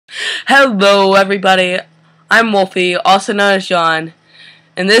Hello everybody, I'm Wolfie, also known as John,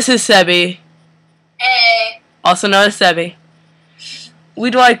 and this is Sebi, Hey. also known as Sebi.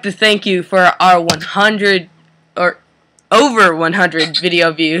 We'd like to thank you for our 100, or over 100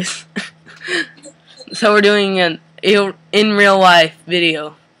 video views. So we're doing an in real life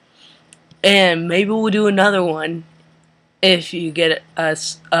video, and maybe we'll do another one if you get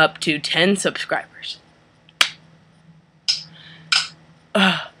us up to 10 subscribers.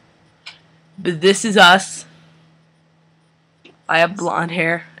 But this is us. I have blonde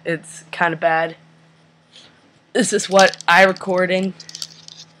hair. It's kind of bad. This is what I recording.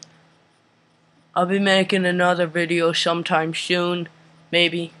 I'll be making another video sometime soon,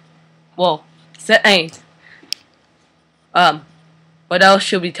 maybe. Well, what else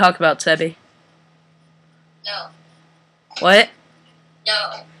should we talk about, Sebi? No. What?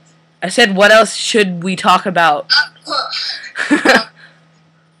 No. I said, what else should we talk about?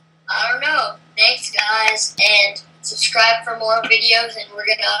 I don't know. Thanks, guys, and subscribe for more videos, and we're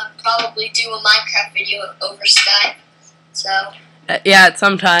gonna probably do a Minecraft video over Skype. So. Yeah, at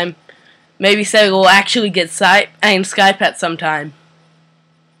some time. Maybe say we'll actually get Skype at some time.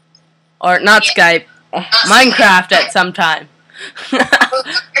 Or not Skype. Minecraft at some time. You're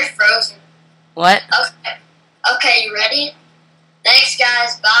frozen. What? Okay. Okay, you ready? Thanks,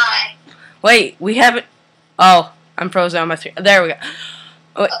 guys. Bye. Wait, we haven't. Oh, I'm frozen on my screen. There we go.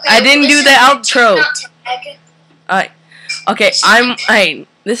 Okay, I didn't do the outro. Alright. Okay,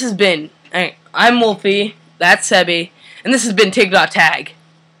 this has been. I'm Wolfie. That's Sebi. And this has been Tag.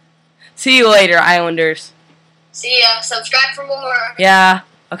 See you later, Islanders. See ya. Subscribe for more. Yeah.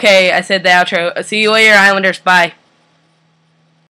 Okay, I said the outro. See you later, Islanders. Bye.